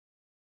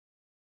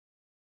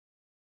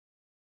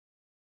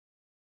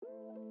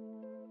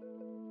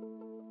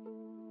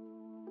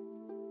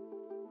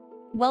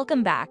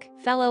Welcome back,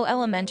 fellow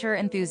Elementor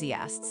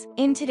enthusiasts.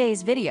 In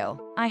today's video,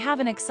 I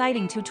have an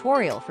exciting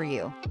tutorial for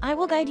you. I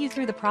will guide you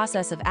through the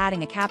process of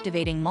adding a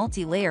captivating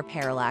multi-layer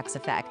parallax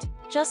effect,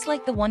 just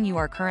like the one you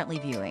are currently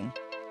viewing.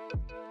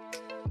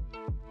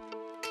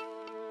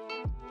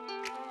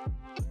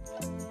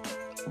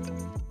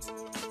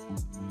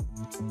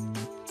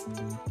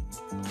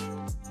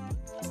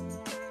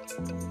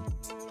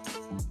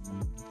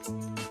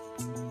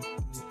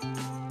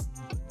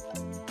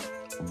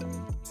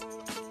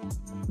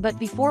 But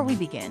before we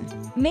begin,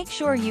 make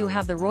sure you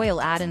have the Royal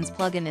Addons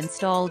plugin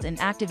installed and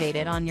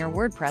activated on your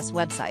WordPress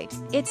website.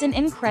 It's an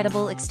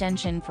incredible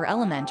extension for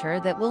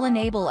Elementor that will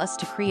enable us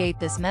to create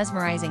this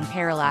mesmerizing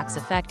parallax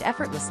effect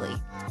effortlessly.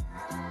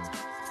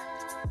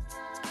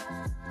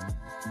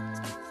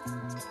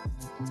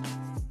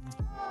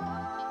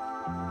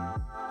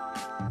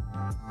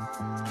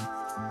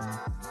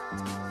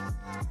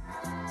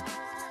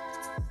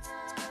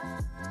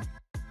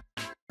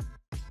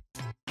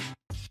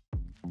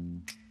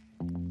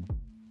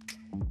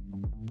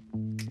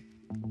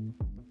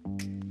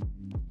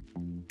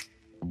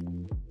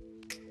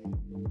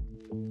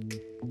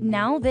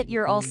 Now that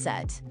you're all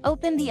set,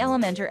 open the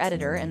Elementor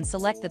editor and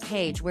select the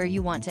page where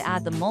you want to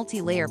add the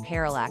multi-layer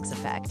parallax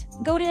effect.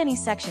 Go to any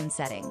section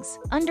settings,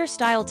 under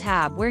Style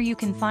tab where you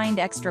can find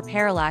extra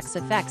parallax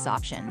effects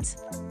options.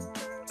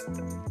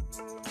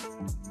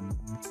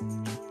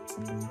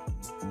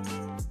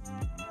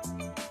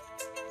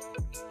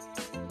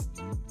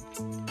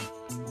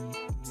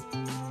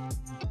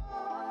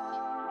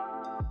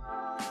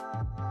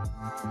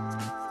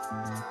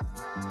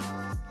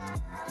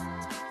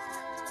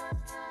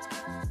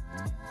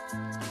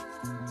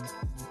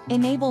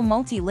 Enable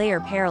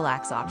multi-layer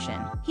parallax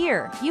option.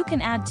 Here, you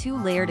can add 2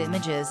 layered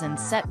images and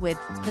set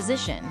width,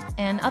 position,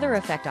 and other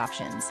effect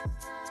options.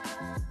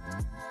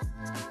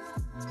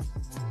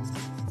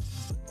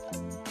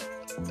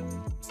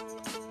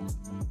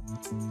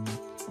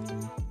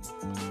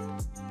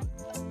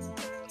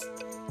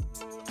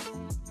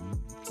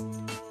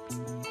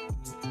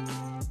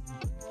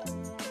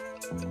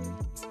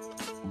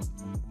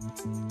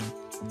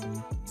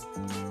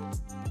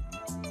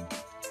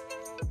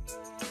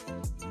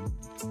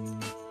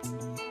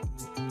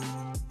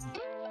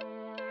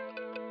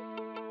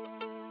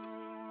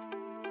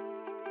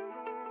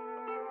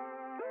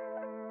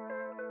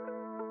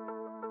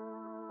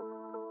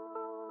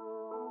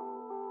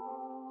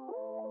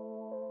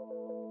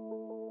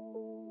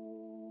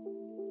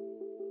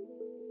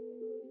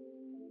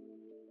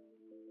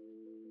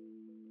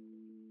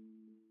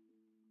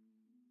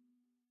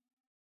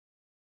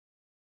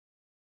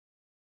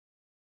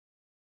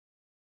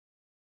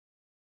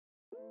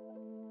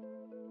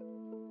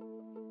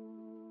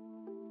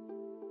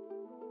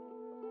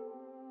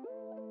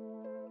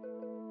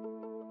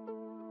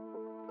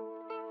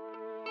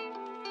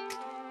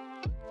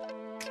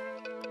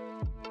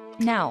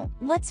 Now,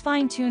 let's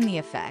fine-tune the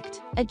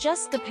effect.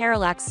 Adjust the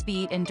parallax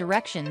speed and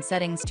direction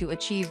settings to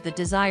achieve the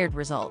desired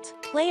result.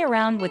 Play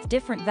around with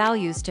different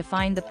values to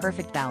find the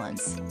perfect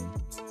balance.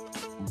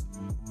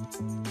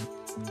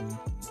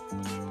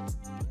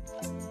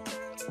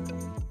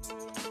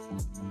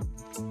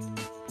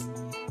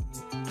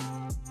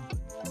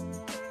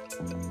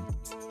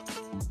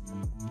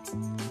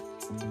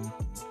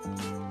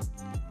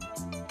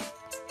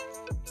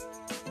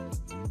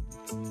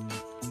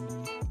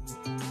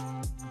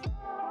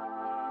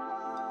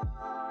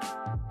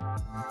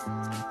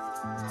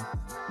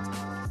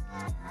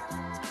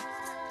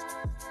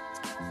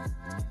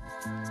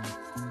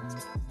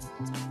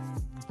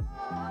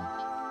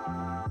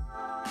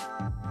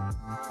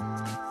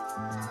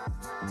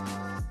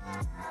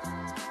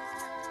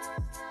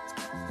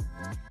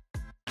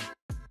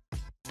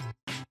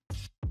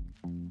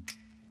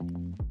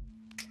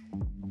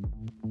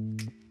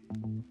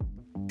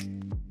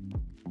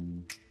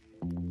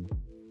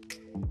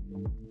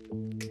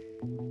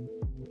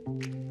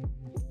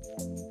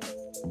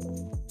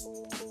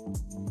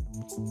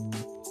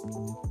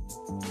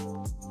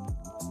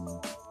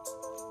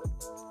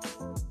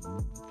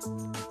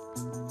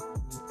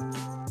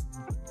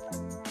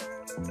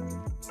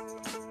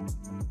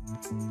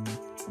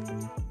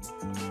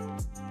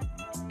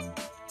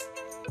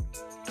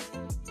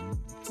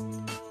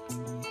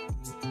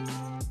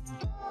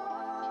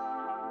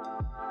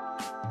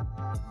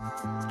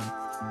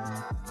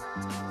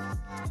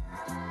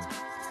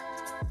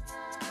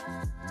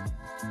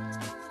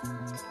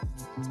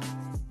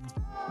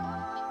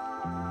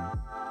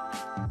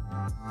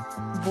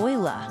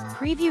 Voila!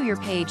 Preview your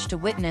page to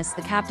witness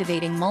the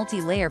captivating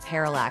multi-layer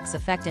parallax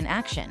effect in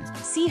action.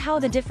 See how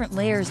the different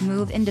layers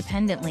move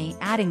independently,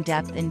 adding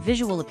depth and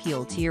visual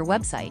appeal to your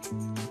website.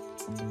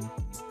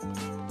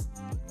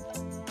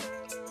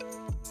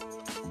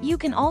 You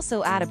can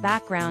also add a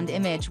background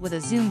image with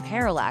a zoom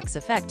parallax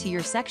effect to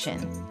your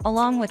section,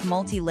 along with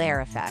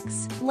multi-layer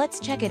effects. Let's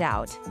check it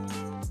out.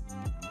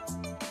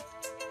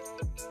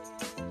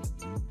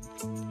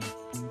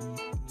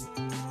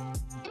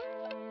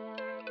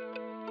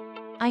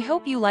 I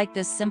hope you like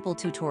this simple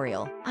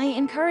tutorial. I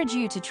encourage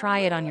you to try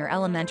it on your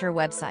Elementor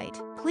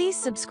website. Please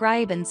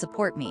subscribe and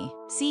support me.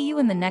 See you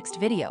in the next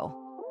video.